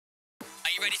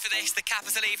You ready for this? The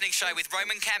Capital Evening Show with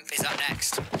Roman Kemp is up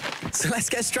next. So let's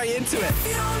get straight into it.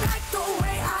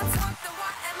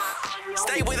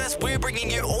 Stay with us, we're bringing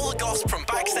you all the gossip from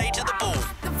backstage at the ball.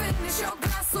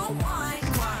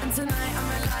 Tonight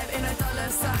I'm alive in a dollar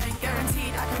sign,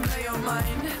 guaranteed I can blow your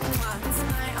mind.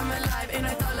 Tonight I'm alive in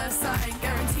a dollar sign,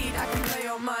 guaranteed I can blow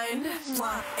your mind.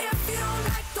 If you don't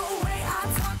like the way I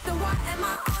talk, then why am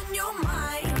I on your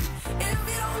mind? If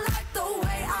you don't like the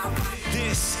way I rock,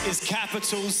 this is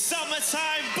Capital's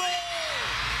Summertime Ball!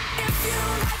 If you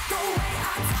don't like the way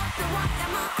I talk, then why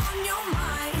am I on your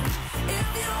mind? If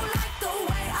you don't like the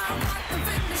way I rock, then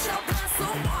finish your glass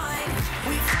of wine.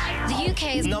 The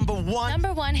UK's number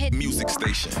one hit music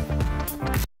station.